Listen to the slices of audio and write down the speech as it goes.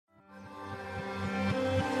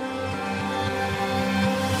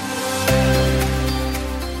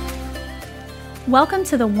Welcome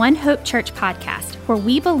to the One Hope Church podcast, where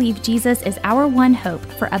we believe Jesus is our one hope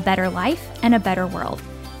for a better life and a better world.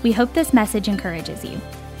 We hope this message encourages you.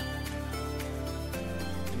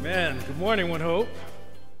 Amen. Good morning, One Hope.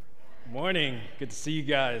 Good morning. Good to see you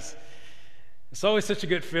guys. It's always such a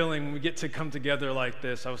good feeling when we get to come together like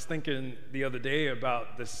this. I was thinking the other day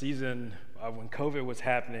about the season when COVID was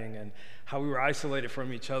happening and how we were isolated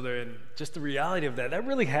from each other, and just the reality of that. That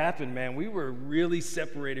really happened, man. We were really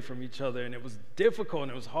separated from each other, and it was difficult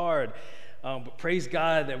and it was hard. But praise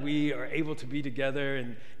God that we are able to be together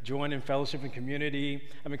and join in fellowship and community.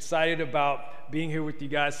 I'm excited about being here with you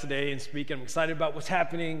guys today and speaking. I'm excited about what's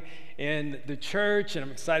happening in the church, and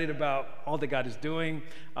I'm excited about all that God is doing.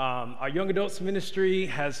 Our young adults ministry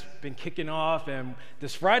has been kicking off, and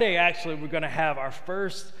this Friday, actually, we're going to have our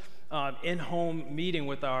first in-home meeting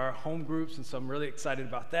with our home groups, and so I'm really excited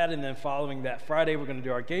about that. And then following that Friday, we're going to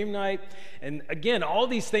do our game night. And again, all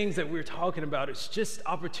these things that we're talking about, it's just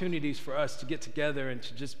opportunities for us to get together and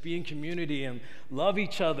to just be in community and love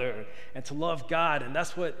each other and to love God. And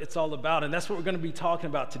that's what it's all about, and that's what we're going to be talking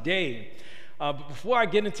about today. But before I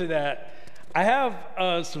get into that, I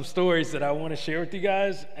have some stories that I want to share with you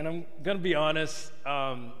guys, and I'm going to be honest.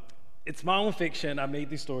 It's my own fiction. I made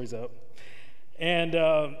these stories up. And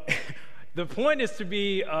the point is to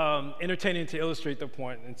be entertaining, to illustrate the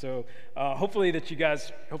point. And so hopefully you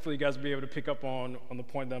guys will be able to pick up on the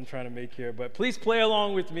point that I'm trying to make here. But please play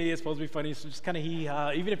along with me. It's supposed to be funny, so just kind of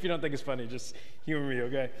hee-haw. Even if you don't think it's funny, just humor me,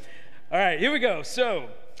 okay? All right, here we go. So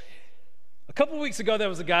a couple weeks ago, there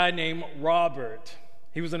was a guy named Robert.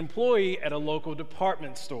 He was an employee at a local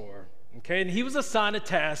department store, okay? And he was assigned a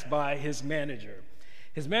task by his manager.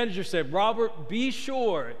 His manager said, "Robert, be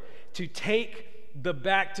sure to take the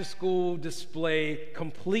back-to-school display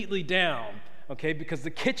completely down, okay, because the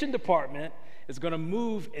kitchen department is going to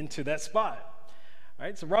move into that spot." All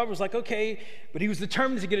right, so Robert was like, okay, but he was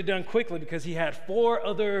determined to get it done quickly because he had 4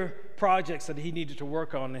 other projects that he needed to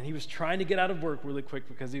work on, and he was trying to get out of work really quick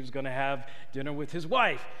because he was going to have dinner with his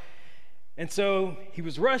wife. And so he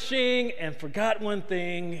was rushing and forgot one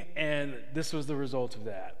thing, and this was the result of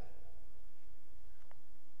that.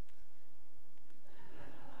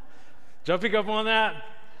 Jumping up on that?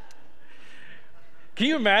 Can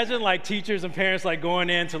you imagine like teachers and parents like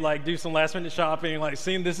going in to like do some last minute shopping, like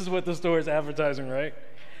seeing this is what the store is advertising, right?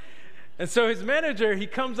 And so his manager, he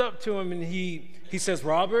comes up to him and he says,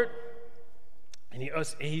 "Robert," and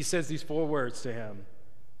he says these 4 words to him.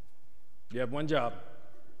 "You have one job.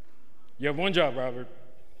 You have one job, Robert."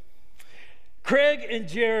 Craig and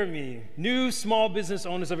Jeremy, new small business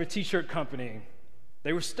owners of a t-shirt company.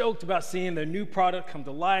 They were stoked about seeing their new product come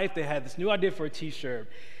to life. They had this new idea for a t-shirt.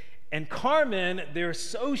 And Carmen, their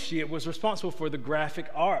associate, was responsible for the graphic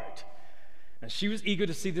art. And she was eager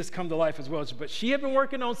to see this come to life as well. But she had been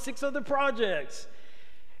working on 6 other projects.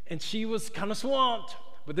 And she was kind of swamped.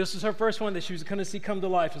 But this was her first one that she was going to see come to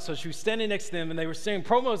life. And so she was standing next to them, and they were saying,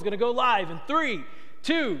 "Promo is going to go live in 3,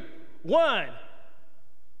 2, 1.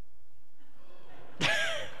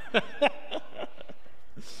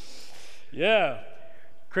 Yeah.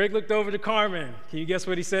 Craig looked over to Carmen. Can you guess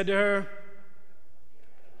what he said to her?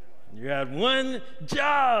 "You had one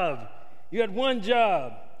job. You had one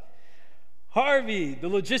job." Harvey, the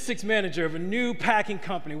logistics manager of a new packing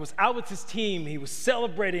company, was out with his team. He was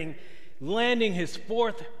celebrating landing his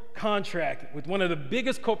 4th contract with one of the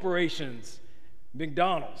biggest corporations,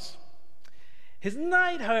 McDonald's. His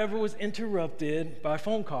night, however, was interrupted by a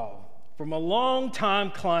phone call from a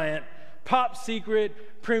longtime client, Pop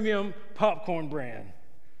Secret Premium Popcorn brand.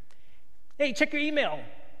 "Hey, check your email,"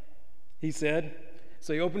 he said.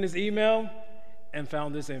 So he opened his email and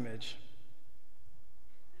found this image.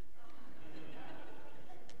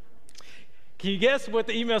 Can you guess what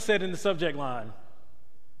the email said in the subject line?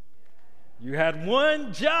 "You had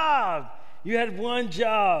one job. You had one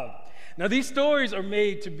job." Now, these stories are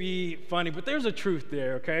made to be funny, but there's a truth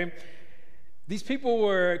there, okay? These people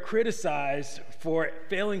were criticized for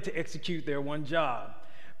failing to execute their one job.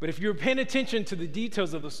 But if you were paying attention to the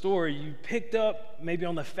details of the story, you picked up maybe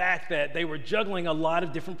on the fact that they were juggling a lot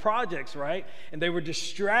of different projects, right? And they were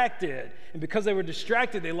distracted. And because they were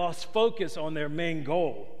distracted, they lost focus on their main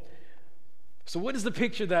goal. So what is the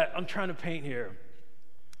picture that I'm trying to paint here?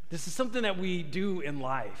 This is something that we do in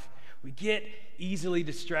life. We get easily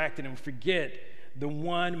distracted and forget the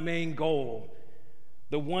one main goal.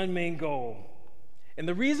 The one main goal. And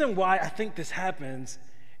the reason why I think this happens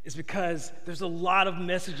is because there's a lot of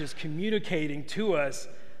messages communicating to us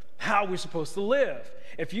how we're supposed to live.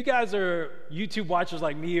 If you guys are YouTube watchers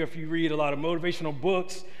like me, or if you read a lot of motivational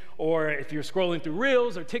books or if you're scrolling through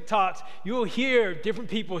Reels or TikToks, you'll hear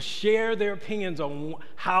different people share their opinions on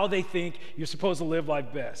how they think you're supposed to live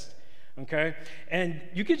life best. Okay? And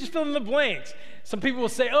you can just fill in the blanks. Some people will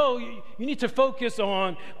say, oh, you need to focus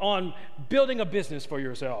on building a business for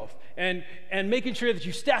yourself and making sure that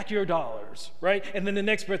you stack your dollars, right? And then the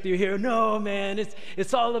next breath you hear, no, man,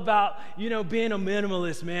 it's all about, being a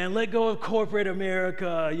minimalist, man. Let go of corporate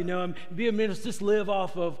America, and be a minimalist. Just live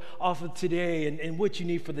off of today and what you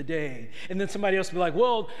need for the day. And then somebody else will be like,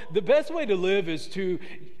 well, the best way to live is to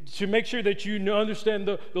make sure that you understand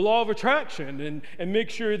the law of attraction and make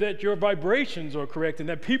sure that your vibrations are correct and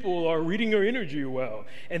that people are reading your energy well.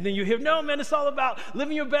 And then you hear, no, man, it's all about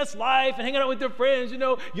living your best life and hanging out with your friends,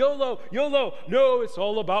 YOLO. No, it's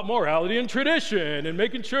all about morality and tradition and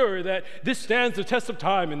making sure that this stands the test of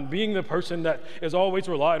time and being the person that is always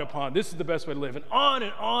relied upon. This is the best way to live. And on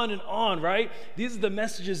and on and on, right? These are the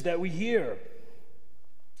messages that we hear.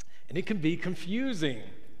 And it can be confusing.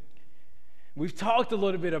 We've talked a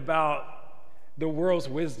little bit about the world's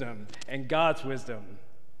wisdom and God's wisdom.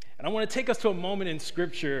 And I want to take us to a moment in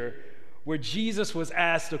Scripture where Jesus was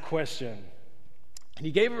asked a question. And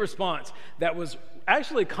he gave a response that was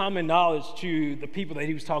actually common knowledge to the people that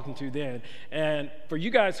he was talking to then. And for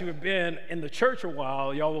you guys who have been in the church a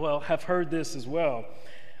while, y'all will have heard this as well.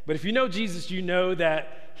 But if you know Jesus, you know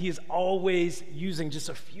that he is always using just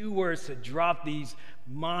a few words to drop these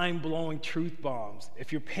mind-blowing truth bombs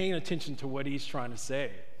if you're paying attention to what he's trying to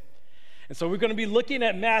say. And so we're going to be looking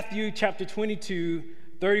at Matthew chapter 22,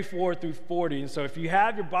 34 through 40. And so if you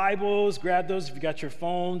have your Bibles, grab those. If you got your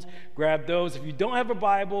phones, grab those. If you don't have a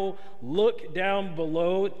Bible, look down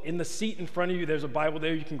below in the seat in front of you. There's a Bible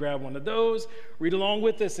there. You can grab one of those, read along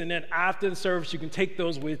with us, and then after the service, you can take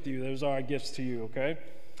those with you. Those are our gifts to you, okay?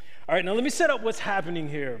 All right, now let me set up what's happening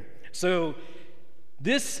here. So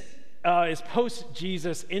this is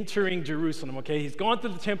post-Jesus entering Jerusalem, okay? He's gone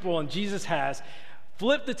through the temple, and Jesus has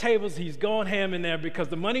flipped the tables. He's gone ham in there because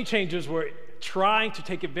the money changers were trying to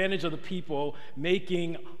take advantage of the people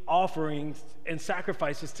making offerings and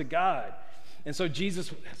sacrifices to God. And so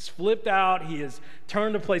Jesus has flipped out. He has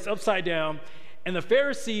turned the place upside down. And the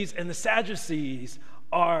Pharisees and the Sadducees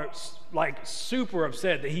are like super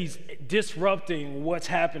upset that he's disrupting what's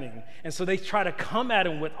happening. And so they try to come at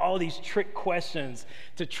him with all these trick questions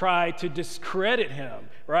to try to discredit him,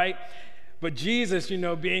 right? But Jesus,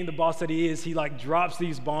 being the boss that he is, he like drops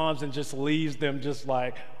these bombs and just leaves them just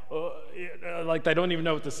like they don't even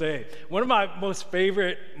know what to say. One of my most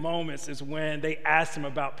favorite moments is when they asked him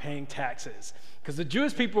about paying taxes, because the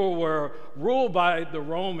Jewish people were ruled by the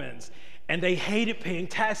Romans, and they hated paying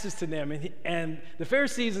taxes to them. And the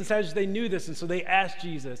Pharisees and Sadducees, they knew this, and so they asked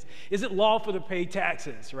Jesus, is it lawful to pay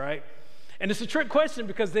taxes, right? And it's a trick question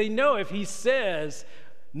because they know if he says,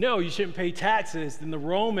 no, you shouldn't pay taxes, then the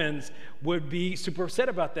Romans would be super upset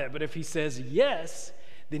about that. But if he says yes,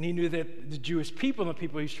 then he knew that the Jewish people and the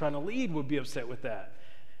people he's trying to lead would be upset with that.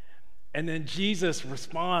 And then Jesus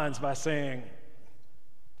responds by saying,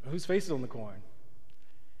 whose face is on the coin?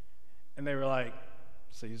 And they were like,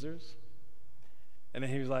 Caesar's. And then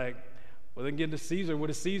he was like, well, then give to Caesar what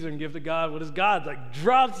is Caesar and give to God what is God. Like,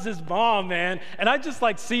 drops this bomb, man. And I just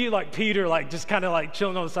like see like Peter like just kind of like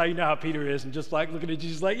chilling on the side. You know how Peter is, and just like looking at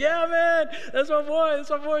Jesus like, yeah, man, that's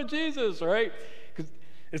my boy Jesus, right? Because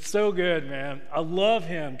it's so good, man. I love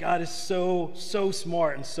him. God is so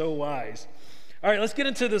smart and so wise. All right, let's get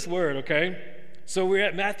into this word, okay? So we're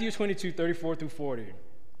at Matthew 22, 34 through 40.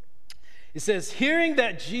 It says, hearing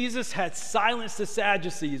that Jesus had silenced the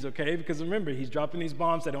Sadducees, okay, because remember, he's dropping these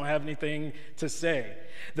bombs that don't have anything to say.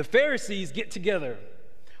 The Pharisees get together.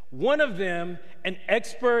 One of them, an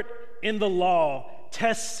expert in the law,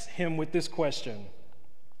 tests him with this question.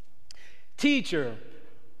 Teacher,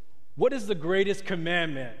 what is the greatest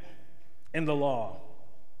commandment in the law?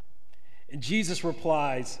 And Jesus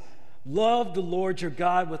replies, love the Lord your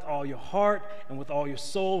God with all your heart and with all your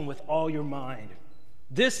soul and with all your mind.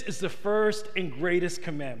 This is the first and greatest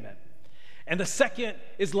commandment. And the second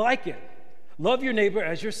is like it. Love your neighbor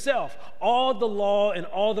as yourself. All the law and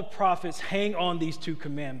all the prophets hang on these two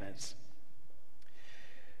commandments.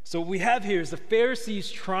 So what we have here is the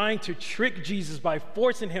Pharisees trying to trick Jesus by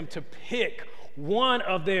forcing him to pick one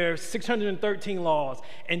of their 613 laws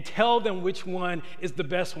and tell them which one is the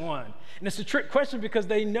best one. And it's a trick question because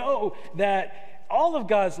they know that all of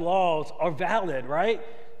God's laws are valid, right?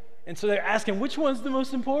 And so they're asking, which one's the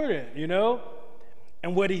most important,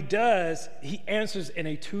 And what he does, he answers in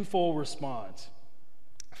a twofold response.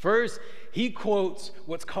 First, he quotes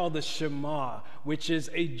what's called the Shema, which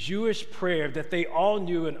is a Jewish prayer that they all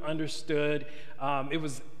knew and understood. It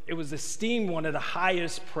was esteemed one of the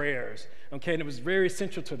highest prayers, okay? And it was very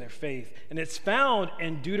essential to their faith. And it's found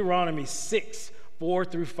in Deuteronomy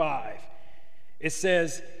 6:4-5. It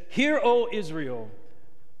says, "Hear, O Israel,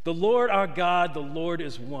 the Lord our God, the Lord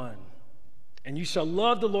is one. And you shall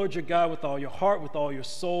love the Lord your God with all your heart, with all your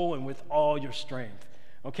soul, and with all your strength."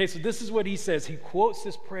 Okay, so this is what he says. He quotes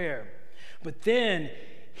this prayer, but then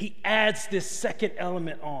he adds this second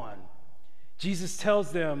element on. Jesus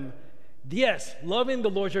tells them, yes, loving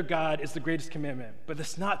the Lord your God is the greatest commandment, but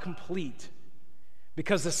it's not complete,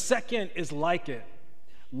 because the second is like it.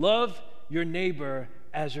 Love your neighbor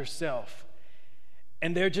as yourself.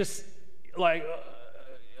 And they're just like,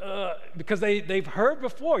 because they've heard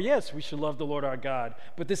before, yes, we should love the Lord our God.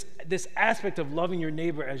 But this aspect of loving your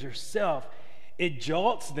neighbor as yourself, it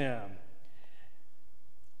jolts them.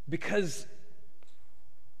 Because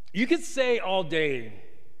you could say all day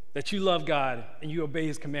that you love God and you obey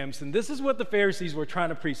his commandments. And this is what the Pharisees were trying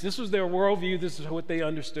to preach. This was their worldview. This is what they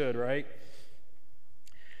understood, right?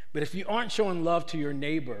 But if you aren't showing love to your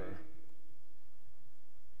neighbor,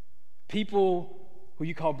 people who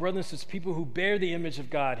you call brothers and sisters, people who bear the image of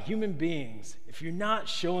God, human beings, if you're not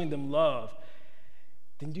showing them love,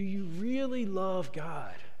 then do you really love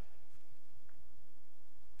God?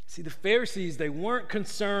 See, the Pharisees, they weren't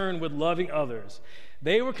concerned with loving others.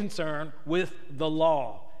 They were concerned with the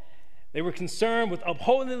law. They were concerned with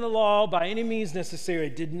upholding the law by any means necessary.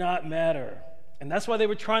 It did not matter. And that's why they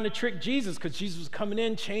were trying to trick Jesus, because Jesus was coming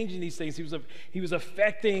in, changing these things. He was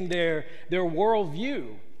affecting their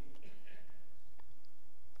worldview.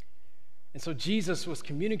 And so Jesus was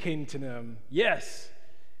communicating to them, yes,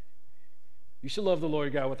 you should love the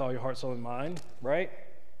Lord your God with all your heart, soul, and mind, right?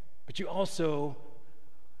 But you also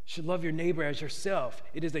should love your neighbor as yourself.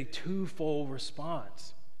 It is a twofold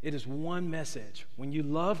response. It is one message. When you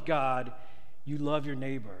love God, you love your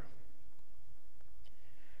neighbor.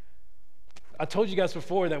 I told you guys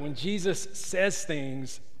before that when Jesus says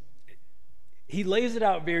things, he lays it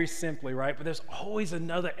out very simply, right? But there's always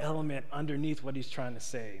another element underneath what he's trying to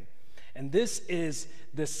say. And this is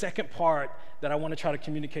the second part that I want to try to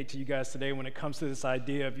communicate to you guys today when it comes to this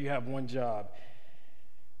idea of you have one job.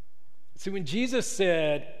 See, when Jesus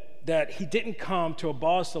said that he didn't come to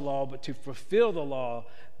abolish the law, but to fulfill the law,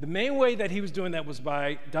 the main way that he was doing that was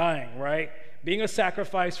by dying, right? Being a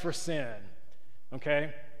sacrifice for sin,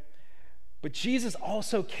 okay? But Jesus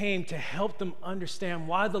also came to help them understand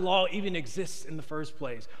why the law even exists in the first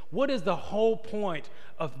place. What is the whole point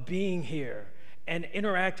of being here and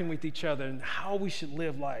interacting with each other and how we should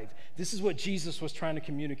live life? This is what Jesus was trying to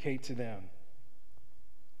communicate to them.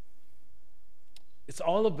 It's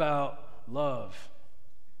all about love.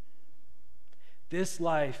 This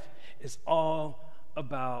life is all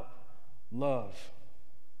about love.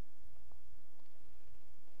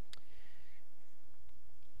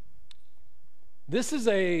 This is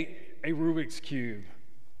a Rubik's Cube.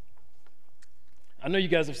 I know you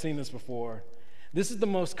guys have seen this before. This is the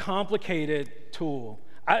most complicated tool.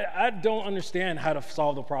 I don't understand how to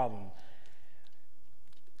solve the problem.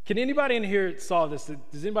 Can anybody in here solve this?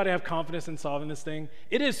 Does anybody have confidence in solving this thing?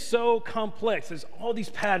 It is so complex. There's all these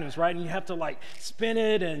patterns, right? And you have to like spin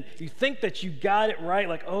it, and you think that you got it right,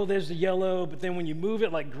 like, oh, there's the yellow, but then when you move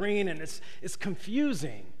it like green, and it's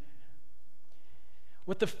confusing.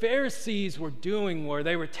 What the Pharisees were doing were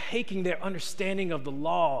they were taking their understanding of the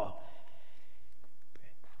law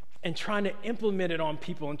and trying to implement it on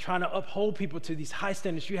people and trying to uphold people to these high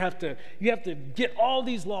standards. You have to get all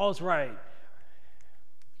these laws right.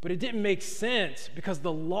 But it didn't make sense because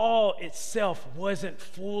the law itself wasn't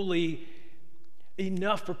fully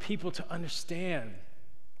enough for people to understand,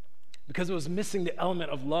 because it was missing the element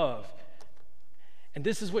of love. And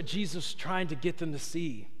this is what Jesus was trying to get them to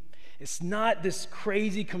see. It's not this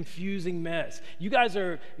crazy, confusing mess. You guys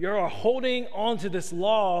are holding on to this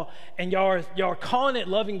law, and y'all are calling it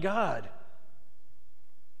loving God.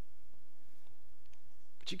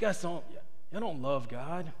 But you guys don't love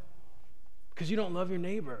God, because you don't love your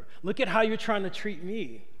neighbor. Look at how you're trying to treat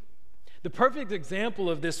me. The perfect example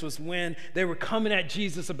of this was when they were coming at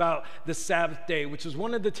Jesus about the Sabbath day, which was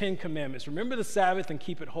one of the 10 commandments. Remember the Sabbath and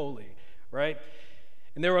keep it holy, right?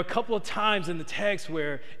 And there were a couple of times in the text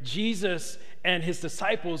where Jesus and his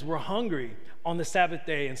disciples were hungry on the Sabbath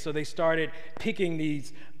day, and so they started picking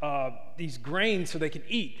these grains so they could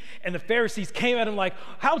eat. And the Pharisees came at him like,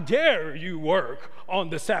 "How dare you work on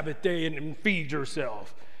the Sabbath day and feed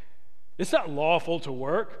yourself? It's not lawful to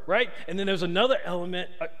work," right? And then there's another element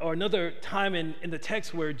or another time in the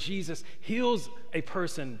text where Jesus heals a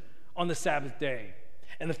person on the Sabbath day.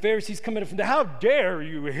 And the Pharisees come in from, "How dare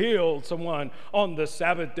you heal someone on the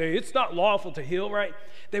Sabbath day? It's not lawful to heal," right?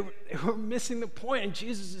 They were missing the point, and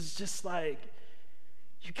Jesus is just like,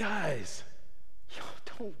 You guys, y'all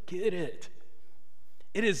don't get it.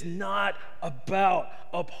 It is not about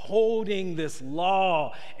upholding this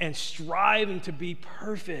law and striving to be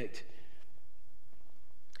perfect.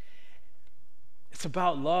 It's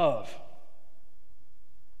about love.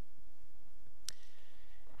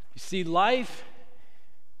 You see, life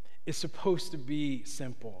is supposed to be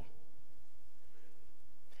simple.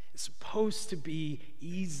 It's supposed to be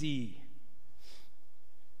easy.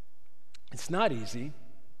 It's not easy.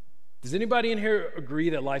 Does anybody in here agree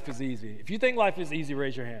that life is easy? If you think life is easy,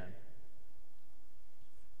 raise your hand.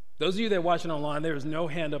 Those of you that are watching online, there is no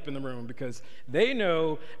hand up in the room because they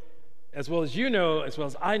know, as well as you know, as well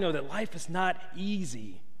as I know, that life is not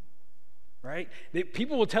easy, right?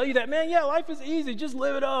 People will tell you that, man, yeah, life is easy, just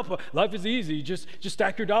live it up. Life is easy, just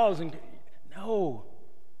stack your dollars. No.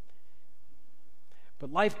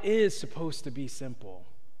 But life is supposed to be simple.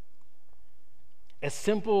 As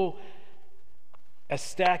simple as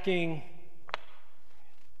stacking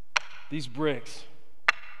these bricks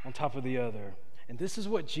on top of the other. And this is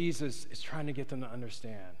what Jesus is trying to get them to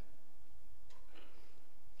understand.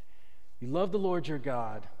 You love the Lord your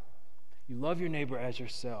God. You love your neighbor as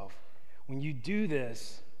yourself. When you do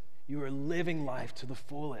this, you are living life to the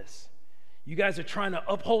fullest. You guys are trying to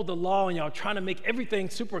uphold the law and y'all trying to make everything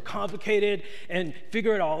super complicated and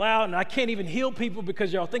figure it all out. And I can't even heal people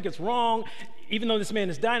because y'all think it's wrong. Even though this man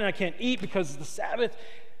is dying and I can't eat because it's the Sabbath.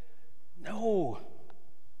 No.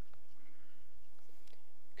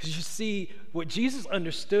 Because you see, what Jesus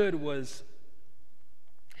understood was,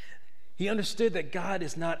 he understood that God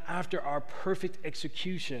is not after our perfect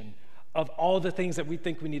execution of all the things that we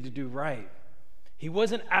think we need to do right. He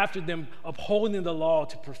wasn't after them upholding the law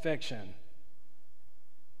to perfection.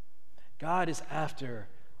 God is after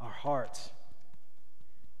our hearts.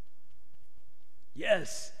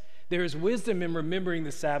 Yes, there is wisdom in remembering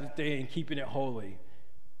the Sabbath day and keeping it holy.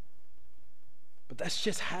 But that's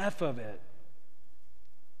just half of it.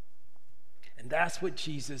 And that's what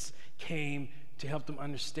Jesus came to help them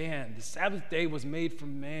understand. The Sabbath day was made for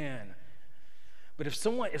man. But if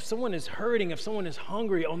someone is hurting, if someone is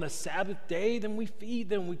hungry on the Sabbath day, then we feed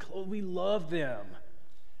them, we clothe, we love them.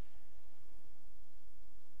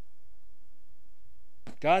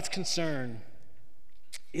 God's concern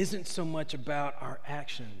isn't so much about our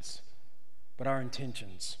actions, but our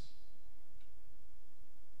intentions.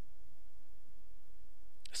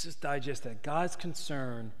 Let's just digest that. God's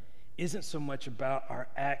concern isn't so much about our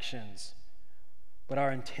actions, but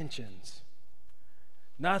our intentions.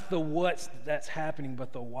 Not the what's that's happening,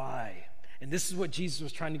 but the why. And this is what Jesus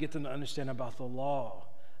was trying to get them to understand about the law.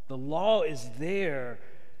 The law is there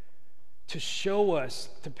to show us,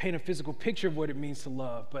 to paint a physical picture of what it means to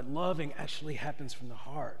love, but loving actually happens from the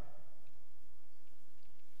heart.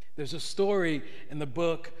 There's a story in the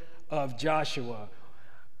book of Joshua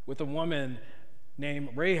with a woman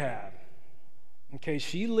named Rahab. Okay,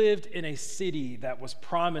 she lived in a city that was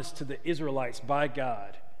promised to the Israelites by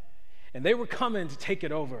God, and they were coming to take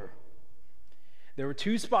it over. There were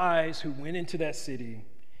 2 spies who went into that city,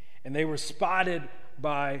 and they were spotted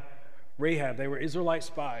by Rahab. They were Israelite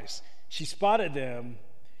spies. She spotted them,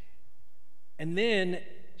 and then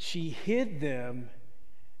she hid them,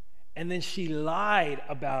 and then she lied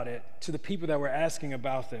about it to the people that were asking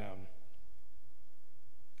about them.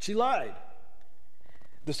 She lied.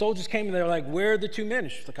 The soldiers came and they were like, "Where are the 2 men?"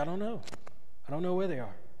 And she's like, "I don't know. I don't know where they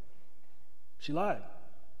are." She lied.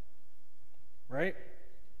 Right?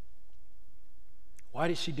 Why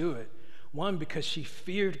did she do it? 1, because she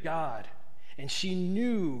feared God, and she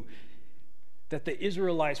knew that the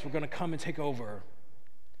Israelites were going to come and take over.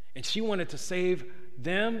 And she wanted to save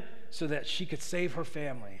them so that she could save her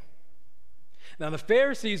family. Now, the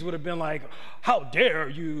Pharisees would have been like, "How dare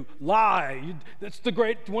you lie? That's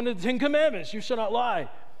one of the 10 commandments. You shall not lie."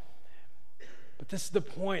 But this is the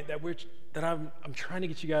point that I'm trying to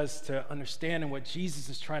get you guys to understand, and what Jesus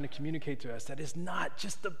is trying to communicate to us, that it's not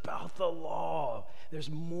just about the law. There's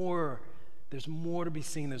more. There's more to be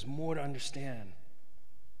seen. There's more to understand.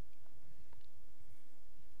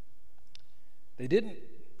 They didn't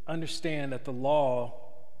understand that the law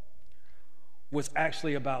was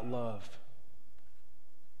actually about love.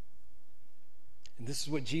 And this is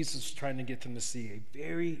what Jesus is trying to get them to see, a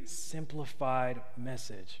very simplified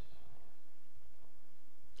message.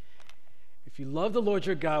 If you love the Lord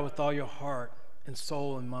your God with all your heart and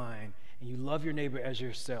soul and mind, and you love your neighbor as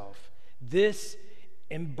yourself, this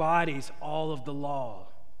embodies all of the law.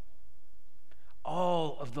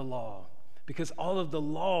 All of the law. Because all of the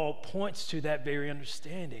law points to that very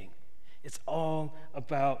understanding. It's all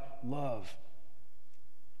about love.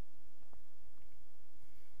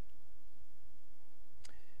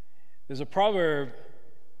 There's a proverb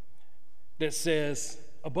that says,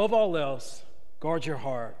 above all else, guard your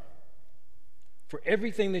heart, for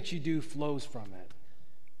everything that you do flows from it.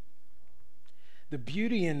 The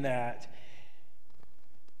beauty in that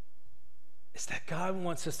is that God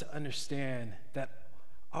wants us to understand that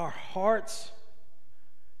our hearts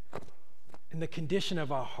and the condition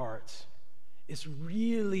of our hearts is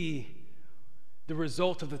really the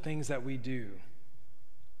result of the things that we do.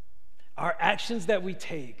 Our actions that we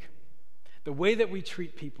take, the way that we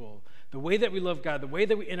treat people, the way that we love God, the way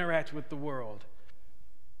that we interact with the world,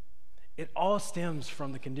 it all stems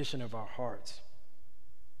from the condition of our hearts.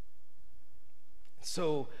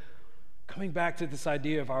 So, coming back to this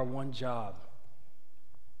idea of our one job,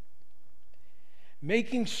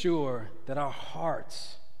 making sure that our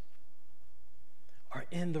hearts are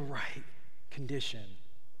in the right condition,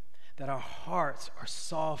 that our hearts are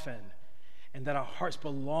softened, and that our hearts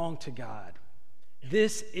belong to God.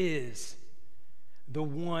 This is the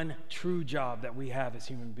one true job that we have as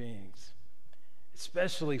human beings,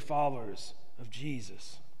 especially followers of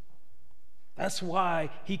Jesus. That's why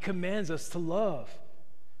he commands us to love.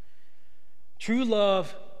 True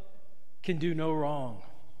love can do no wrong.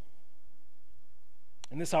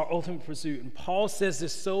 And this is our ultimate pursuit. And Paul says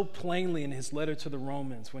this so plainly in his letter to the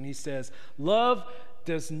Romans when he says, love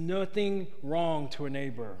does nothing wrong to a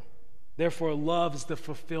neighbor. Therefore, love is the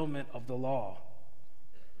fulfillment of the law.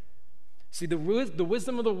 See, the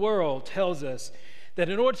wisdom of the world tells us that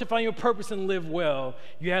in order to find your purpose and live well,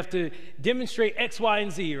 you have to demonstrate X, Y,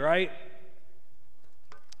 and Z, right?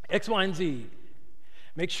 X, Y, and Z.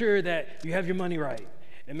 Make sure that you have your money right.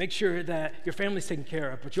 And make sure that your family's taken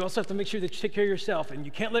care of. But you also have to make sure that you take care of yourself. And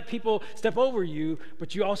you can't let people step over you,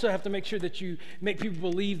 but you also have to make sure that you make people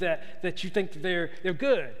believe that you think that they're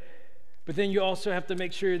good. But then you also have to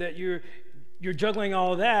make sure that you're juggling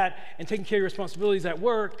all of that and taking care of your responsibilities at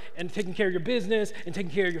work and taking care of your business and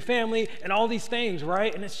taking care of your family and all these things,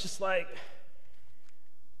 right? And it's just like,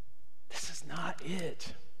 this is not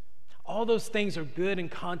it. All those things are good in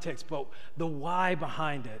context, but the why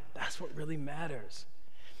behind it, that's what really matters.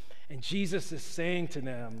 And Jesus is saying to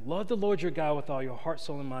them, love the Lord your God with all your heart,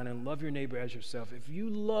 soul, and mind, and love your neighbor as yourself. If you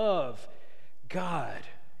love God,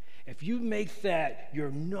 if you make that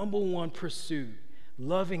your number one pursuit,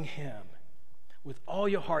 loving him with all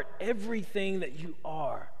your heart, everything that you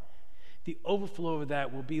are, the overflow of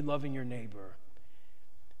that will be loving your neighbor.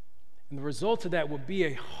 And the result of that will be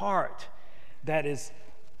a heart that is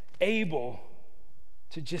able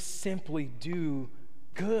to just simply do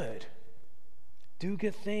good. Do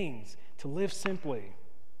good things, to live simply.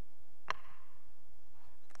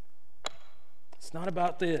 It's not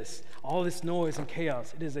about this, all this noise and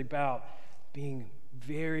chaos. It is about being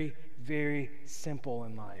very, very simple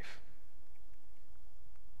in life.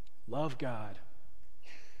 Love God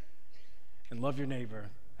and love your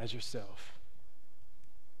neighbor as yourself.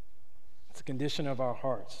 It's a condition of our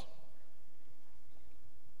hearts.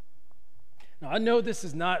 Now, I know this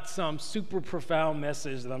is not some super profound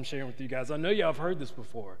message that I'm sharing with you guys. I know y'all have heard this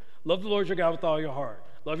before. Love the Lord your God with all your heart.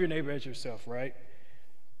 Love your neighbor as yourself, right?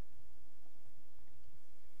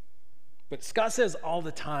 But Scott says all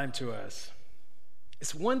the time to us,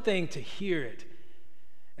 it's one thing to hear it,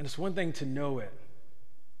 and it's one thing to know it,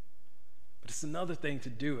 but it's another thing to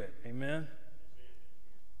do it. Amen?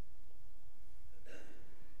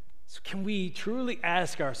 So can we truly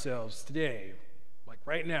ask ourselves today, like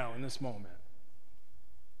right now in this moment,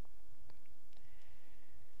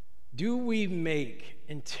 do we make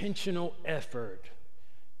intentional effort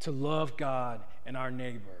to love God and our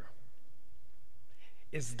neighbor?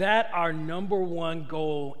 Is that our number one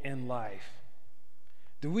goal in life?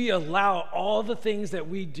 Do we allow all the things that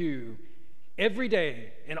we do every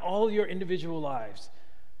day in all your individual lives,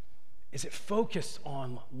 is it focused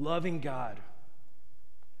on loving God?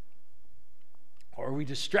 Or are we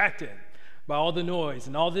distracted by all the noise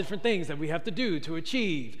and all the different things that we have to do to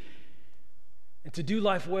achieve and to do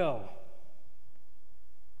life well?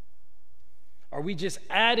 Are we just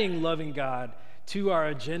adding loving God to our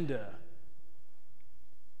agenda?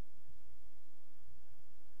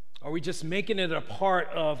 Are we just making it a part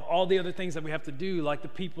of all the other things that we have to do, like the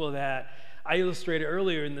people that I illustrated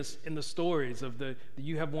earlier in the stories of the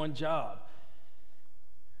you have one job,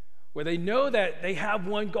 where they know that they have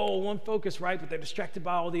one goal, one focus, right, but they're distracted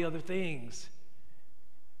by all the other things.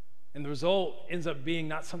 And the result ends up being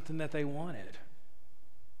not something that they wanted.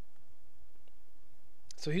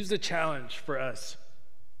 So here's the challenge for us.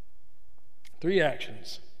 3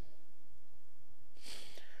 actions.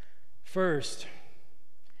 First,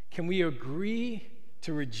 can we agree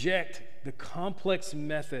to reject the complex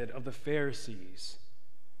method of the Pharisees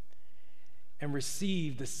and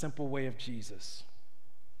receive the simple way of Jesus?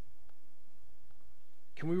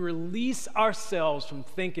 Can we release ourselves from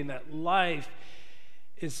thinking that life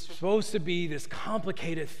is supposed to be this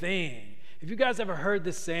complicated thing? Have you guys ever heard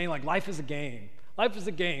this saying, like, life is a game? Life is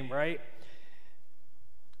a game, right?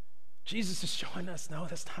 Jesus is showing us, no,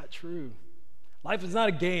 that's not true. Life is not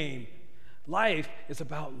a game. Life is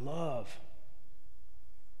about love.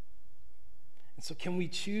 And so can we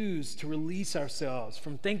choose to release ourselves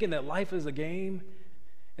from thinking that life is a game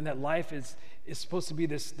and that life is supposed to be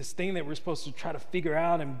this thing that we're supposed to try to figure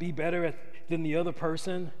out and be better at than the other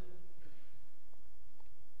person?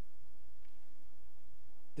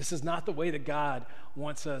 This is not the way that God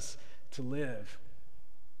wants us to live.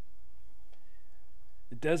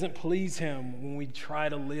 It doesn't please him when we try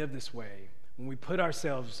to live this way, when we put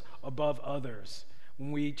ourselves above others,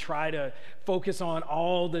 when we try to focus on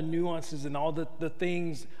all the nuances and all the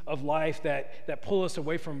things of life that pull us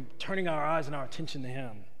away from turning our eyes and our attention to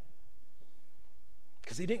him.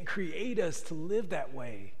 Because he didn't create us to live that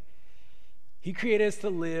way. He created us to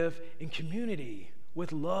live in community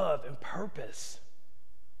with love and purpose.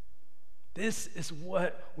 This is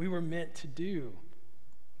what we were meant to do.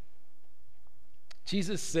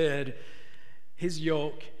 Jesus said his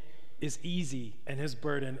yoke is easy and his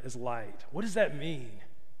burden is light. What does that mean?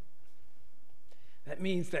 That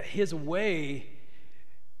means that his way,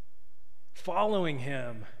 following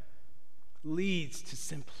him, leads to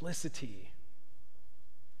simplicity.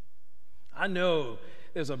 I know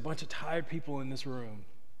there's a bunch of tired people in this room.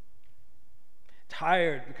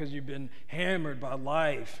 Tired because you've been hammered by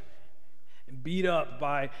life and beat up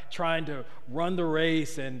by trying to run the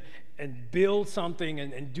race and build something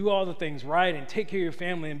and do all the things right and take care of your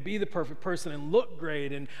family and be the perfect person and look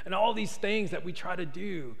great and all these things that we try to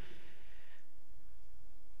do.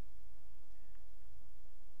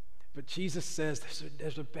 But Jesus says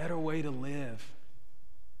there's a better way to live.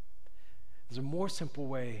 There's a more simple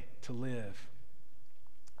way to live.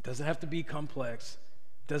 It doesn't have to be complex.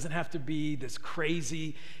 It doesn't have to be this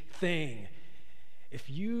crazy thing. If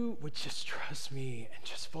you would just trust me and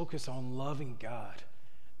just focus on loving God,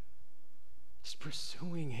 just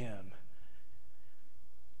pursuing him,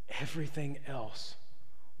 everything else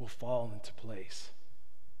will fall into place.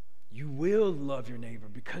 You will love your neighbor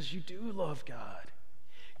because you do love God.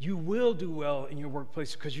 You will do well in your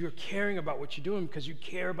workplace because you're caring about what you're doing, because you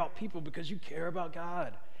care about people, because you care about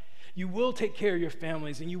God. You will take care of your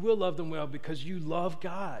families and you will love them well because you love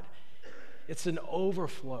God. It's an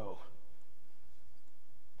overflow.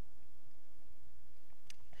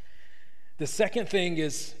 The second thing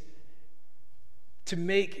is to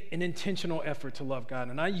make an intentional effort to love God.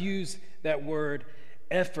 And I use that word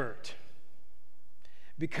effort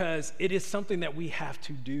because it is something that we have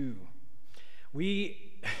to do.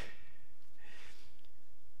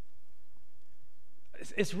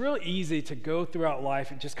 It's real easy to go throughout life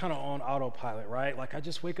and just kind of on autopilot, right? Like I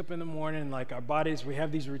just wake up in the morning, like our bodies, we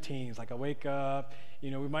have these routines. Like I wake up, we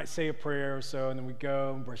might say a prayer or so, and then we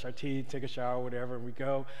go and brush our teeth, take a shower, whatever, and we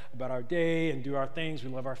go about our day and do our things. We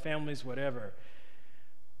love our families, whatever.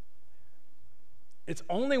 It's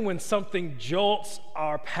only when something jolts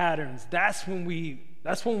our patterns, that's when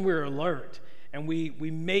we're alert and we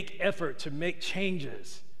make effort to make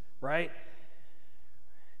changes, right?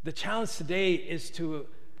 The challenge today is to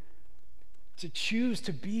choose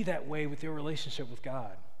to be that way with your relationship with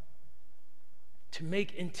God, to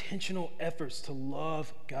make intentional efforts to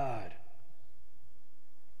love God.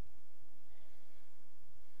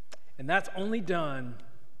 And that's only done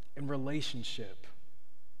in relationship,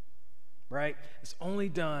 right? It's only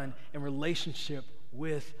done in relationship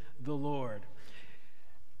with the Lord.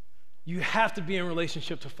 You have to be in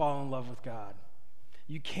relationship to fall in love with God.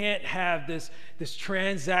 You can't have this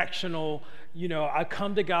transactional, I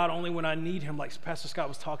come to God only when I need him, like Pastor Scott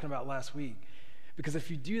was talking about last week. Because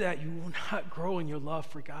if you do that, you will not grow in your love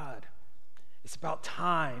for God. It's about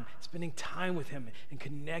time, spending time with him and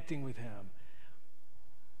connecting with him.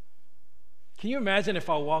 Can you imagine if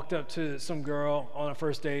I walked up to some girl on a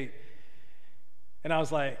first date and I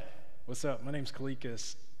was like, "What's up? My name's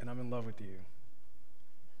Kalikas and I'm in love with you."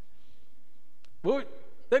 Well,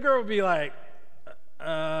 that girl would be like,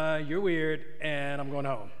 "You're weird and I'm going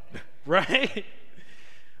home." Right?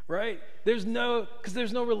 Right? There's no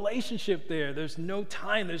relationship there. There's no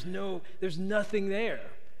time. There's nothing there.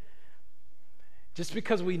 Just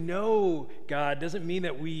because we know God doesn't mean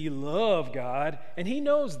that we love God, and he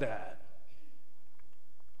knows that.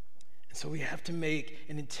 And so we have to make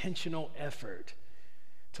an intentional effort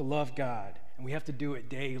to love God, and we have to do it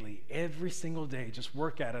daily, every single day. Just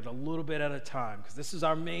work at it a little bit at a time, because this is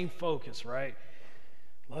our main focus, right?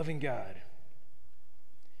 Loving God.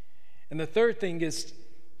 And the third thing is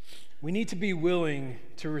we need to be willing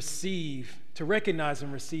to receive to recognize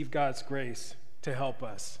and receive God's grace to help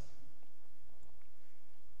us.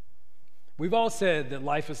 We've all said that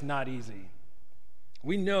life is not easy.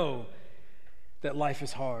 We know that life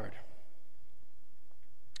is hard.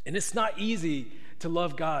 And it's not easy to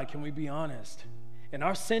love God, can we be honest? In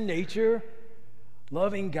our sin nature,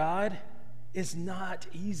 loving God is not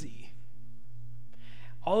easy.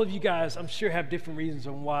 All of you guys, I'm sure, have different reasons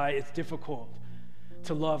on why it's difficult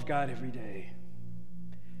to love God every day.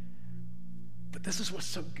 But this is what's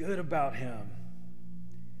so good about him,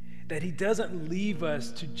 that he doesn't leave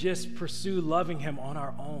us to just pursue loving him on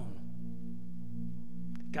our own.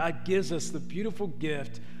 God gives us the beautiful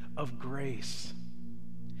gift of grace.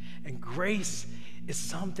 And grace is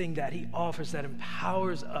something that he offers that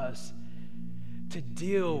empowers us to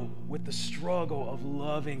deal with the struggle of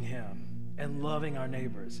loving him and loving our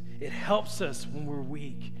neighbors. It helps us when we're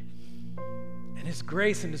weak. And his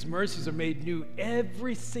grace and his mercies are made new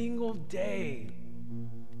every single day.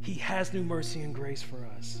 He has new mercy and grace for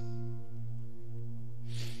us.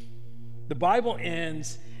 The Bible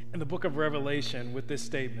ends in the book of Revelation with this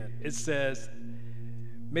statement. It says,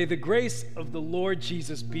 "May the grace of the Lord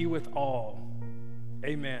Jesus be with all.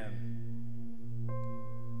 Amen."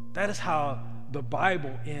 That is how the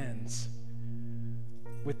Bible ends,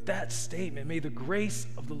 with that statement. May the grace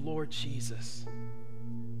of the Lord Jesus.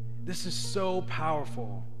 This is so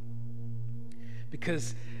powerful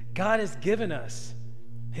because God has given us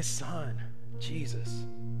his son, Jesus.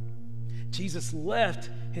 Jesus left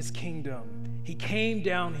his kingdom. He came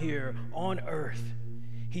down here on earth.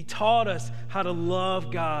 He taught us how to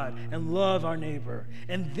love God and love our neighbor.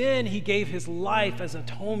 And then he gave his life as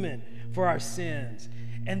atonement for our sins.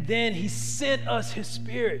 And then he sent us his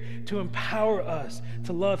Spirit to empower us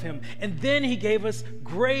to love him. And then he gave us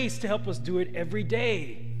grace to help us do it every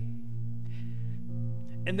day.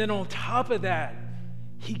 And then on top of that,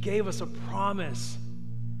 he gave us a promise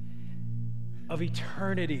of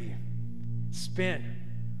eternity spent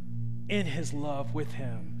in his love with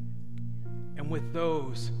him and with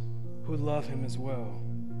those who love him as well.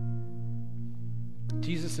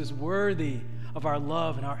 Jesus is worthy of our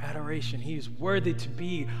love and our adoration. He is worthy to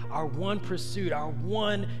be our one pursuit, our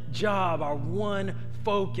one job, our one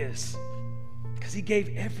focus, because he gave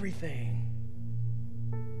everything.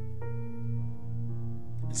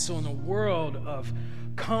 And so in a world of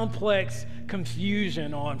complex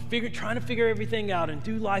confusion on trying to figure everything out and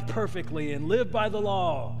do life perfectly and live by the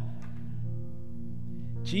law,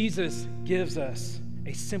 Jesus gives us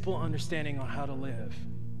a simple understanding on how to live.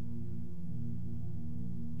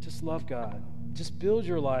 Just love God. Just build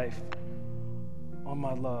your life on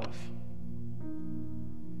my love.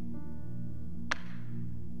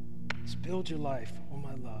 Just build your life on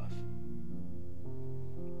my love.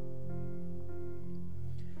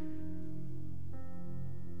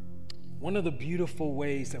 One of the beautiful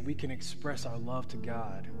ways that we can express our love to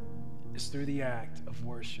God is through the act of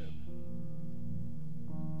worship.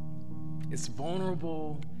 It's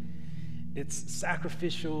vulnerable, it's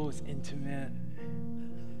sacrificial, it's intimate.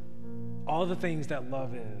 All the things that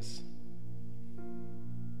love is.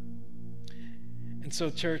 And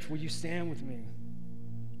so, church, will you stand with me?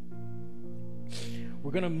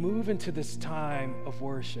 We're going to move into this time of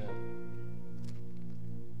worship.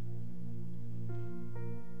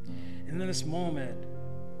 And in this moment,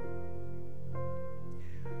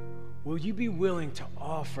 will you be willing to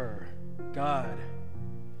offer God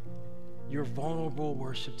your vulnerable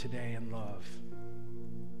worship today in love?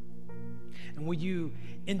 And will you,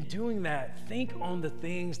 in doing that, think on the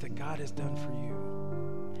things that God has done for you?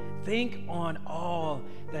 Think on all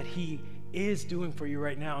that he is doing for you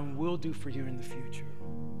right now and will do for you in the future.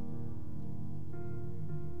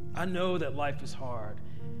 I know that life is hard.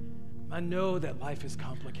 I know that life is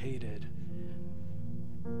complicated.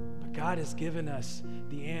 But God has given us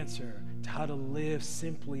the answer to how to live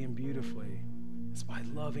simply and beautifully. It's by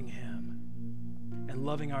loving him and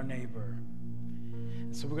loving our neighbor.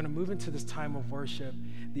 And so we're going to move into this time of worship.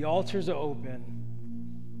 The altars are open.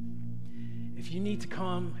 If you need to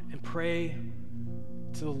come and pray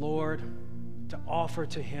to the Lord, to offer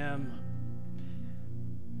to him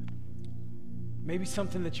maybe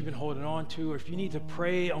something that you've been holding on to, or if you need to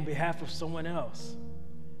pray on behalf of someone else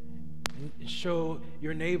and show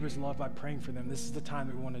your neighbors love by praying for them, this is the time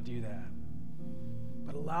that we want to do that.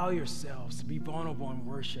 But allow yourselves to be vulnerable in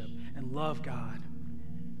worship and love God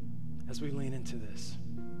as we lean into this.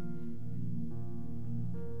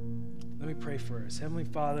 Let me pray for us. Heavenly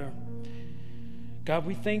Father, God,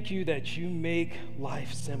 we thank you that you make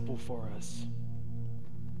life simple for us.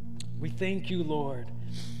 We thank you, Lord,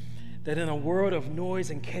 that in a world of noise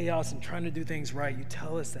and chaos and trying to do things right, you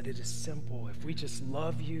tell us that it is simple. If we just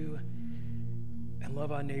love you and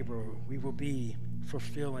love our neighbor, we will be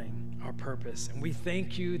fulfilling our purpose. And we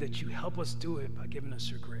thank you that you help us do it by giving us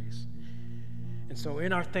your grace. And so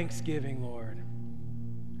in our thanksgiving, Lord,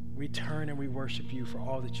 we turn and we worship you for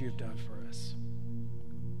all that you have done for us.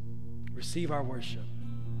 Receive our worship.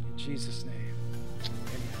 In Jesus' name,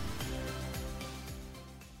 amen.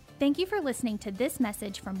 Thank you for listening to this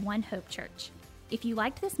message from One Hope Church. If you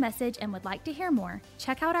liked this message and would like to hear more,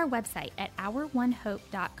 check out our website at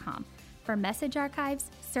ouronehope.com for message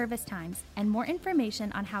archives, service times, and more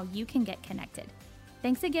information on how you can get connected.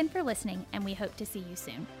 Thanks again for listening, and we hope to see you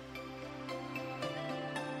soon.